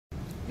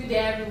Good day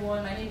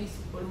everyone, my name is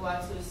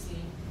Oluwatosi.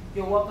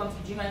 You're welcome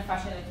to G-Mind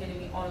Fashion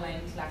Academy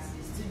online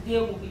classes. Today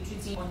we'll be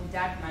treating on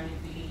dart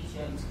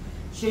manipulations,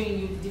 showing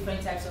you the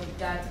different types of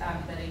dart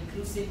that are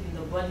inclusive in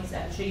the bodies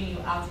and showing you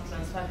how to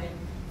transfer them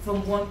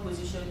from one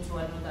position to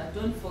another.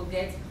 Don't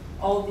forget,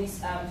 all these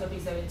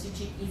topics that we're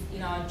teaching is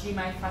in our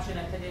G-Mind Fashion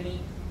Academy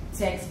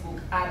textbook,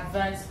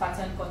 Advanced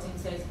Pattern Cutting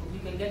textbook. You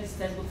can get this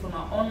textbook from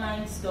our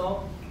online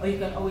store or you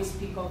can always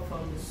pick up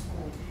from the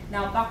school.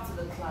 Now back to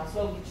the class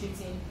where we're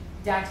treating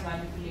dart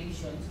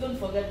manipulations. Don't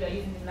forget we are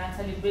using the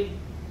Natalie Braid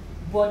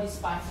bodice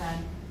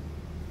pattern,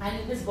 and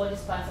in this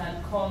bodice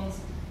pattern comes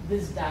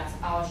this dart,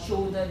 our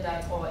shoulder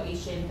dart or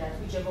Asian dart,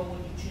 whichever one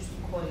you choose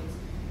to call it.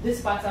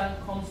 This pattern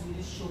comes with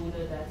this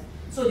shoulder dart.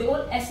 So the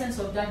whole essence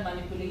of dart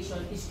manipulation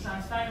is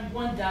transferring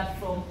one dart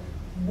from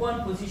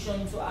one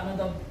position to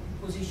another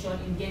position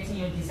in getting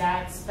your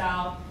desired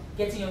style,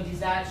 getting your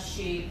desired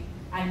shape,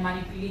 and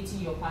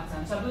manipulating your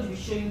pattern. So I'm going to be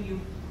showing you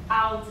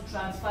how to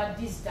transfer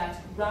this dart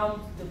around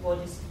the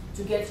bodies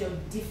to get your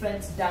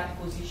different dart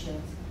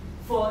positions.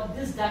 For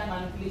this dart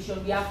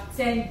manipulation, we have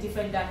 10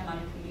 different dart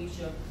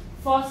manipulations.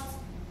 First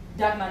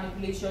dart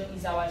manipulation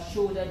is our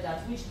shoulder dart,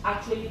 which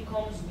actually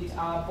comes with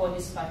our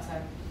bodice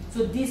pattern.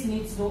 So this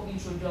needs no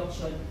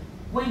introduction.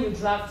 When you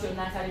draft your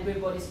Natalie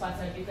Braid bodice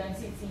pattern, you can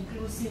see it's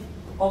inclusive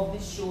of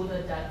this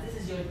shoulder dart.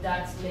 This is your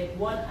dart leg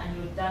 1 and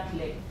your dart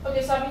leg.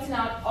 Okay, so I'm written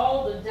out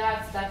all the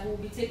darts that will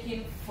be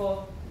taken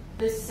for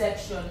this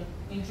section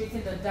in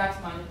treating the dart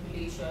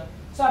manipulation.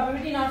 So I'll be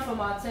reading out from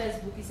our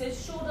textbook. It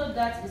says shoulder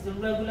dart is the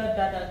regular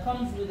dart that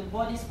comes with the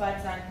bodice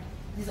pattern.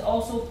 It is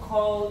also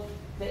called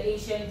the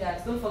Asian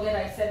dart. Don't forget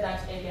I said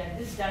that earlier.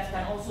 This dart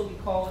can also be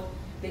called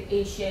the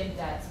Asian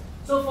dart.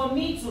 So for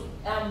me to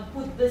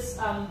put this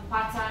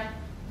pattern,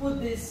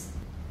 put this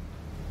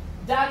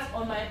dart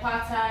on my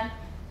pattern,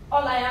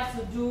 all I have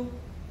to do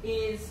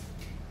is,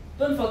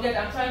 don't forget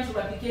I'm trying to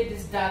replicate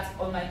this dart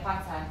on my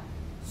pattern.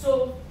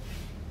 So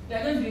we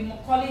are going to be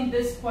calling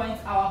this point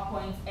our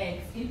point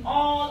X. In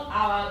all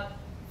our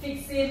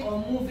fixing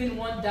or moving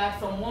one dart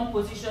from one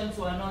position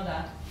to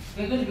another,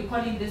 we're going to be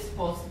calling this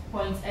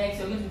point X.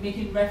 We're going to be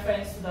making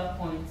reference to that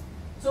point.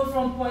 So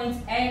from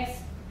point X,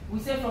 we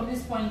say from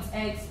this point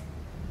X,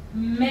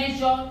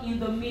 measure in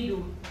the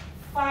middle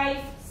 5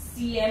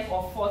 cm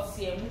or 4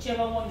 cm,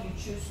 whichever one you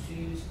choose to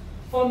use.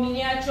 For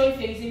miniature,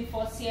 if you're using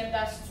 4 cm,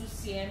 that's 2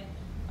 cm.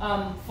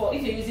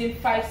 If you're using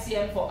 5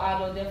 cm for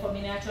adult, then for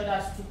miniature,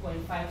 that's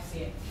 2.5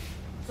 cm.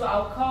 So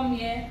I'll come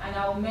here and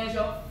I'll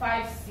measure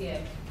 5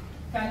 cm.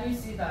 Can you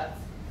see that?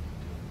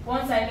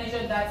 Once I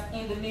measure that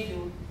in the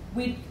middle,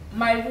 with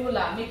my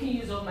ruler, making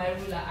use of my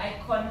ruler, I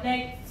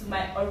connect to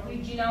my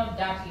original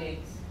dart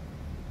legs.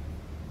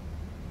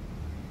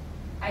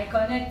 I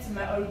connect to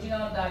my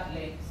original dart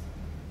legs.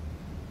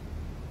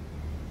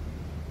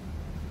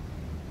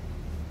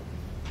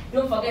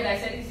 Don't forget I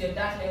said this is your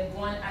dart leg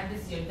 1 and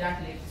this is your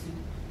dart leg 2.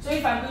 So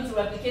if I'm going to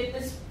replicate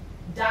this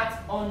dart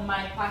on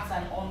my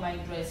pattern, on my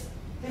dress,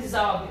 this is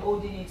how I'll be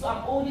holding it. So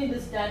I'm holding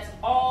this dart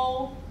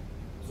all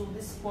to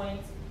this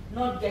point,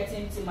 not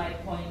getting to my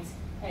point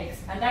X.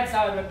 And that's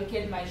how I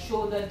replicate my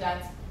shoulder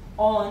dart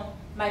on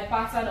my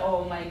pattern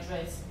or on my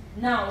dress.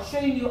 Now,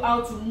 showing you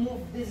how to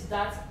move this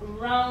dart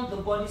around the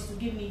bodies to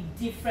give me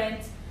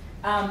different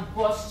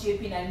bust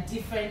shaping and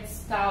different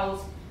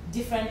styles,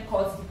 different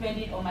cuts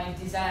depending on my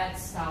desired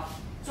style.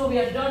 So we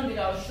are done with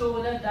our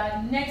shoulder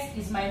dart. Next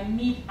is my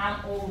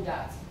mid-armhole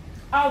dart.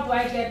 How do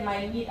I get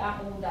my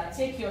mid-armhole dart?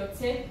 Take your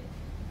tape.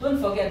 Don't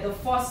forget the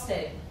first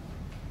step.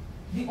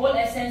 The whole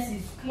essence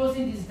is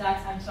closing this dart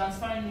and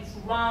transferring it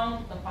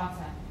around the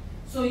pattern.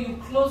 So you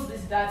close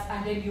this dart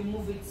and then you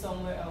move it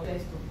somewhere else.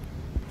 Let's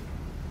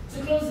go.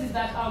 To close this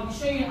dart, I'll be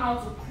showing you how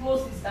to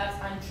close this dart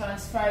and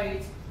transfer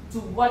it to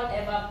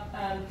whatever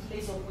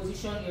place or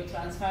position you're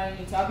transferring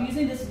it to. I'll be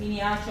using this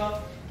miniature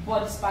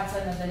bodice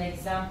pattern as an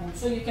example.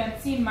 So you can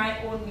see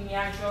my own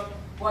miniature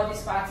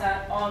bodice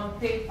pattern on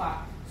paper.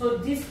 So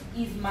this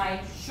is my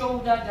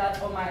shoulder dart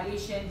or my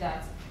Asian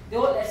dart. The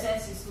whole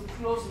essence is to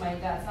close my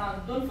dart.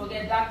 Now don't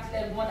forget that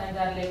leg 1 and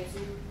that leg 2.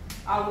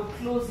 I will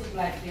close it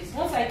like this.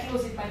 Once I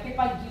close it, my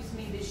paper gives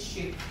me this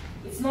shape.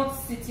 It's not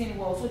sitting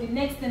well. So the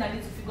next thing I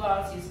need to figure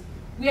out is,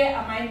 where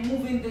am I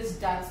moving this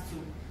dart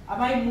to? Am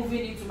I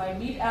moving it to my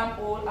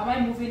mid-armhole? Am I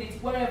moving it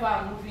wherever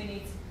I'm moving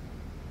it?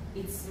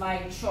 It's my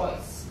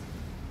choice.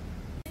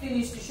 The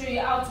thing is to show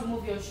you how to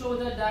move your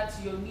shoulder dart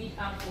to your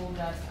mid-armhole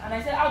dart. And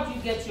I said, how do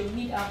you get your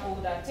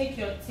mid-armhole dart? Take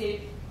your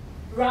tape,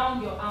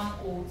 round your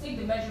armhole. Take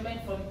the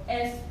measurement from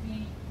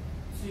SP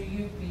to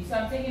UP. So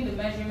I'm taking the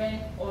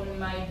measurement on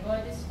my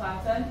bodice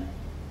pattern.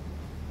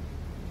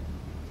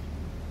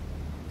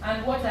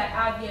 And what I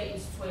have here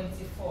is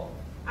 24.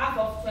 Half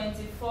of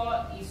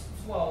 24 is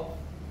 12.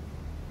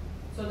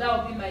 So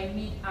that will be my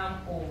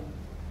mid-armhole.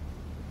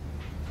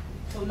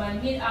 So my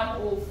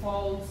mid-armhole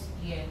falls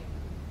here.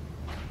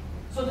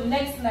 So the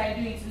next thing I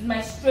do is with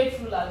my straight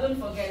ruler. Don't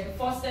forget, the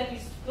first step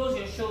is to close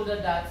your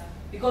shoulder dart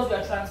because we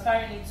are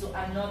transferring it to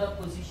another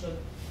position.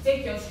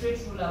 Take your straight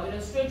ruler. With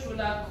a straight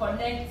ruler,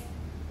 connect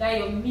that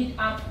your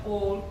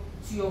mid-armhole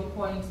to your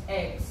point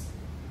X.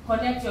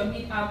 connect your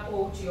mid-arm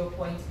O to your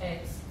point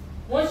X.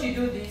 Once you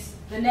do this,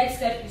 the next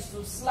step is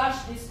to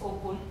slash this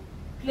open,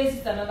 place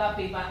it on another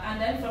paper, and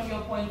then from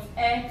your point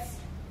X,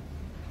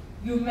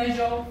 you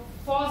measure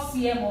 4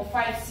 cm or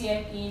 5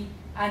 cm in,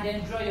 and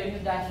then draw your new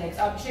dart legs.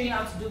 I'll be showing you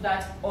how to do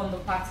that on the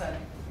pattern.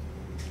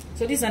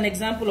 So this is an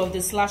example of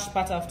the slash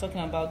pattern I was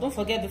talking about. Don't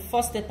forget the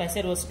first step I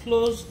said was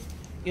close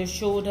your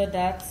shoulder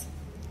dart,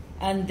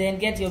 and then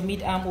get your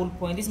mid-arm hole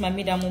point. This is my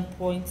mid-arm hole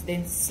point,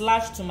 then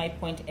slash to my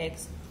point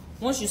X.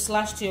 Once you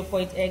slash to your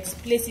point X,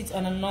 place it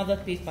on another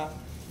paper.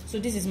 So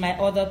this is my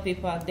other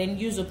paper. Then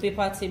use a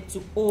paper tape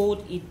to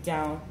hold it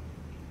down.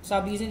 So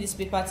I'll be using this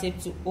paper tape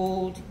to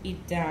hold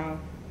it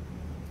down.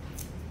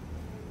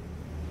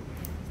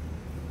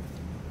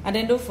 And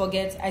then don't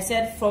forget, I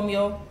said from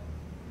your,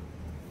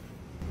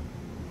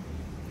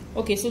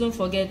 okay, so don't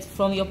forget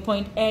from your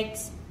point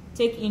X,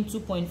 take in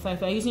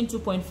 2.5. We are using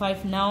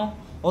 2.5 now,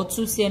 or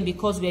 2 cm,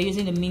 because we are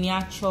using the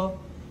miniature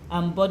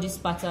bodice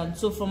pattern.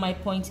 So from my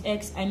point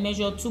X, I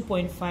measure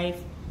 2.5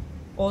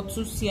 or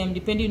 2 cm,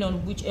 depending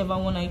on whichever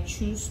one I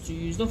choose to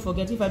use. Don't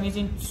forget, if I'm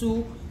using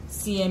 2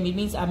 cm, it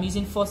means I'm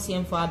using 4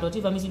 cm for adult.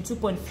 If I'm using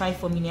 2.5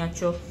 for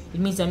miniature, it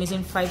means I'm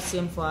using 5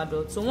 cm for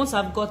adult. So once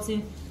I've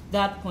gotten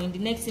that point, the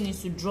next thing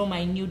is to draw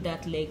my new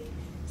dart leg.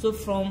 So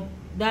from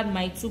that,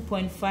 my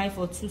 2.5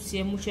 or 2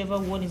 cm, whichever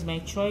one is my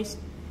choice,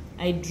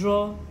 I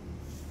draw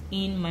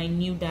in my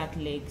new dart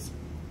legs.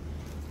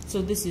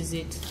 So this is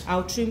it.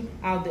 I'll trim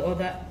out the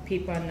other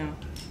paper now.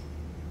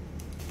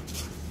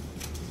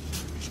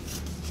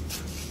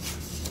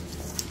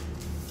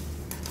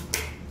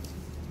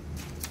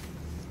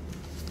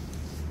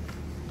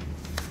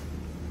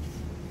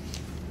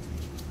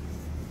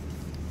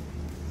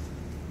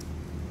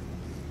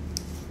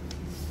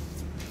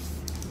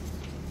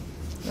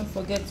 Don't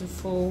forget to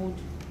fold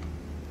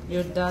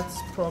your darts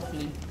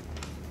properly,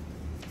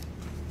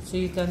 so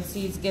you can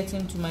see it's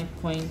getting to my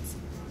point,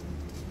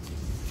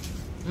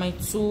 my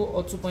 2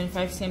 or 2.5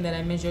 cm that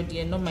I measured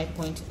here, not my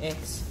point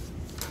X.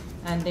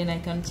 And then I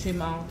can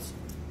trim out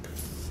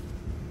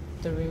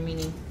the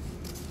remaining.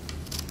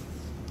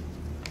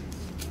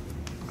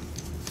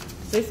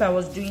 So if I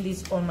was doing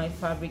this on my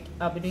fabric,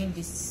 I'll be doing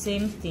the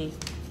same thing.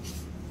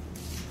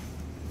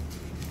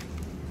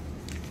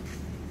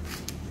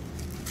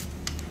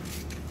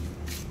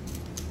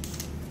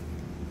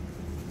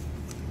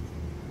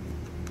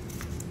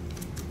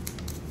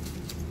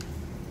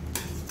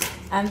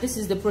 And this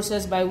is the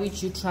process by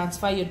which you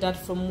transfer your dart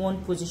from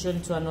one position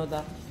to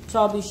another.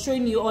 So I'll be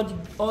showing you all the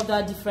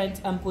other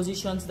different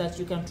positions that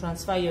you can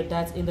transfer your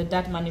dart in the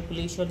dart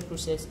manipulation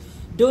process.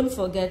 Don't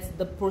forget,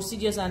 the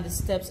procedures and the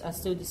steps are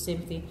still the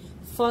same thing.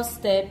 First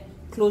step,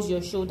 close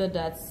your shoulder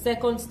dart.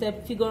 Second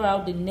step, figure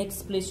out the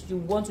next place you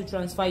want to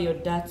transfer your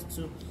dart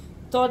to.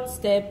 Third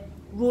step,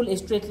 rule a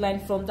straight line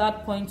from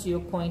that point to your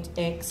point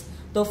X.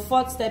 The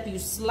fourth step, you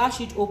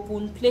slash it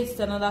open, place it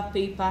on another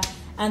paper,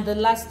 and the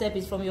last step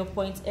is from your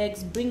point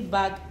X, bring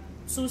back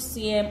 2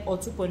 cm or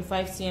 2.5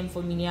 cm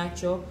for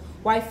miniature,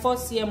 while 4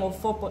 cm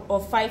or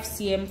 5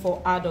 cm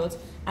for adult,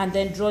 and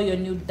then draw your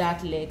new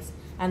dart legs.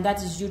 And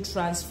that is you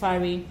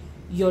transferring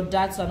your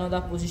dart to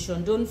another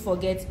position. Don't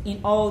forget, in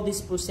all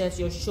this process,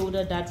 your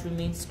shoulder dart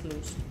remains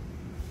closed.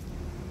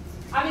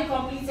 Having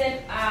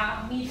completed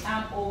our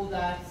mid-arm hole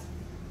dart,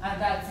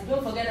 and that's it.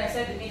 Don't forget, I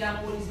said the mid-arm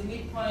hole is the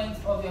midpoint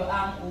of your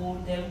arm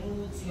hole, then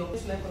rule to your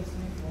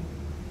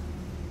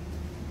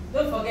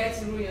Don't forget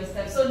to rule your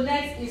steps. So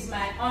next is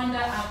my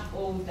underarm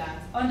hole dart.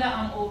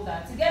 Underarm hole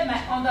dart. To get my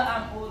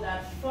underarm hole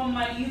dart from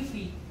my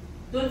UP,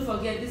 don't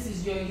forget this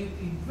is your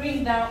UP.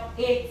 Bring down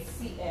 8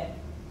 cm.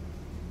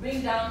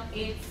 Bring down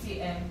 8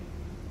 cm.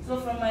 So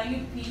from my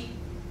UP,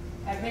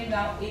 I bring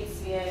down 8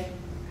 cm.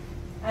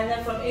 And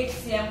then from 8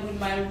 cm with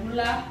my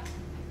ruler,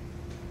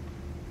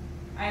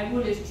 I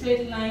rule a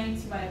straight line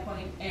to my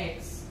point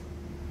X.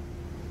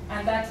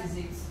 And that is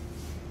it.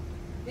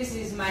 This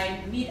is my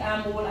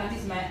mid-arm hole and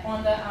this is my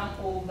underarm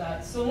hole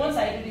dart. So once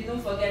I do this,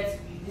 don't forget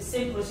the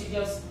same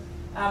procedures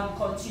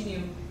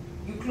continue.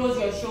 You close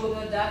your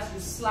shoulder dart, you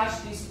slash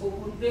this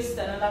open, place it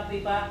on another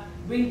paper,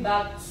 bring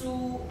back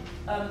 4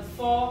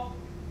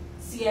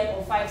 cm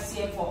or 5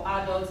 cm for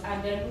adults,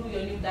 and then rule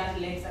your new dart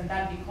legs, and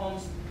that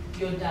becomes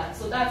your dart.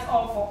 So that's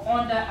all for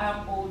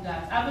underarm hole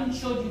dart. I haven't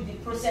showed you the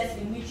process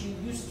in which you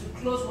used to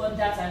close one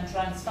dart and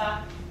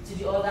transfer to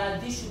the other.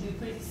 This should be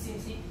pretty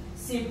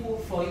simple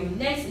for you.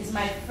 Next is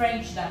my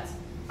French dart.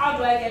 How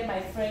do I get my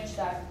French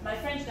dart? My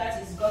French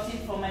dart is gotten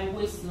from my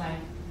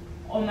waistline,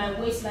 on my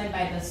waistline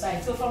by the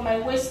side. So from my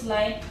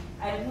waistline,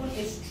 I rule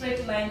a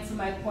straight line to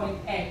my point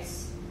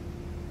X.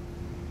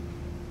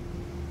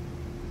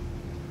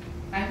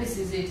 And this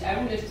is it. I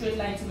rule a straight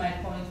line to my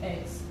point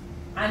X.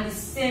 And the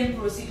same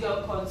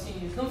procedure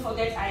continues. Don't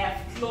forget, I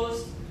have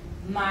closed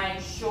my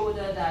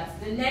shoulder dart.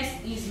 The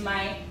next is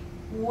my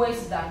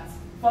waist dart.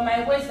 For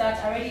my waist dart,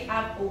 I already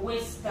have a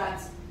waist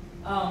dart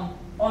on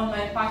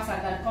my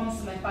pattern that comes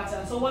to my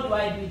pattern. So what do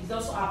I do? It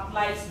also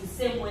applies the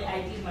same way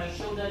I did my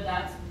shoulder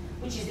dart,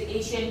 which is the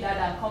Asian dart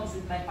that comes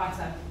with my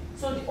pattern.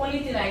 So the only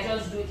thing I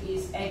just do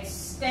is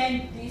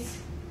extend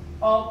this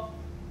up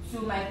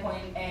to my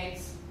point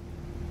X,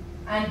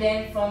 and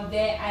then from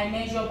there I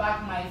measure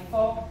back my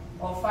 4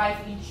 or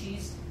 5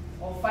 inches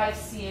or 5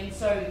 cm,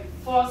 sorry,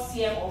 4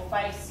 cm or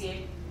 5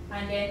 cm,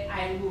 and then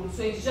I roll.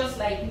 So it's just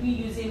like me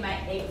using my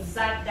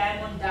exact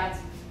diamond dart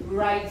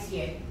right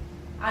here.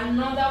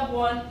 Another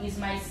one is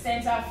my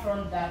center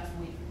front dart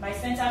width, my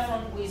center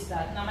front waist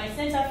dart. Now my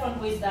center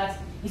front waist dart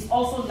is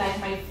also like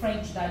my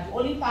French dart.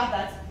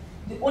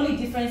 The only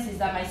difference is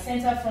that my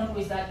center front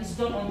waist dart is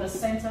done on the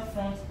center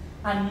front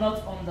and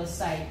not on the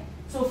side.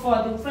 So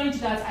for the French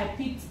dart, I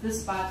picked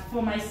this part.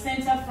 For my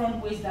center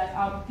front waist dart,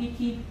 I'm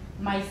picking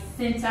my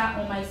center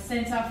on my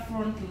center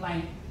front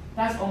line.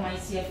 That's on my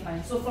CF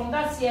line. So from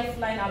that CF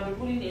line, I'll be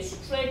putting a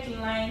straight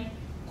line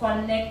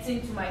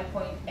connecting to my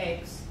point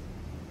X.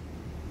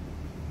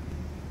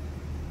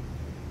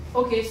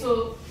 Okay,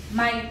 so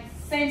my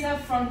center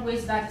front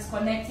waist dart is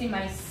connecting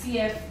my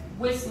CF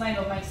waistline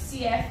of my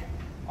CF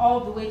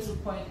all the way to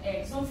point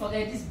X. Don't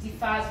forget, this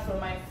differs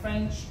from my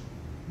French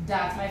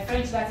dart. My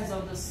French dart is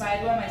on the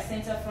side, while my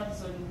center front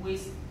is on the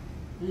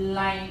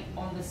waistline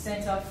on the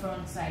center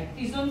front side.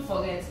 Please don't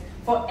forget,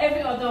 for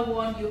every other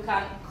one you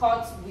can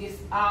cut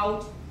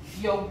without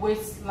your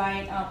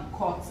waistline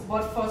cut,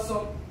 but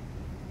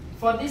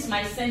for this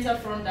my center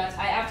front dart,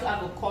 I have to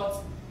have a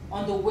cut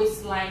on the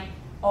waistline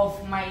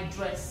of my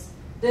dress.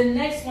 The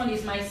next one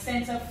is my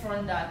center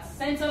front dart.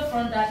 Center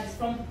front dart is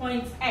from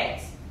point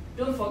X.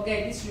 Don't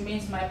forget, this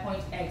remains my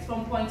point X.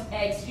 From point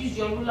X, use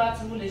your ruler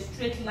to rule a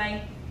straight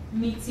line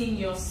meeting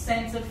your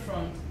center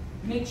front.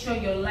 Make sure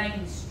your line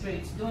is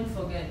straight. Don't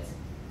forget.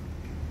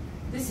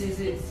 This is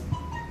it.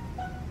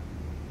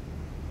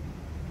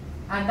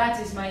 And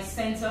that is my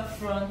center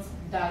front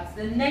dart.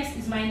 The next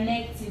is my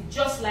neck tip,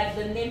 just like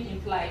the name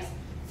implies.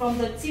 From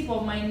the tip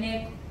of my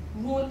neck,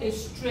 rule a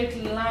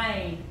straight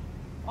line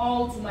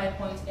all to my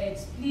point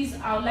X. Please,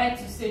 I would like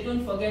to say,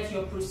 don't forget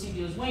your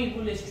procedures. When you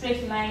rule a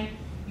straight line,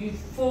 you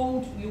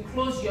fold, you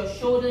close your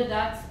shoulder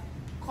dart,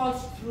 cut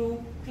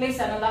through, place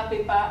another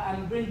paper,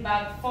 and bring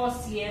back 4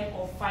 cm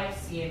or 5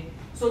 cm.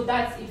 So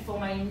that's it for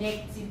my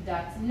neck tip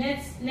dart.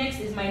 Next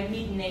is my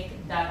mid-neck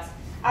dart.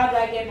 How do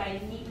I get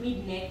my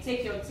mid-neck?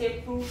 Take your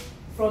tape rule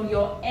from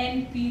your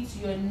NP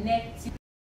to your neck tip.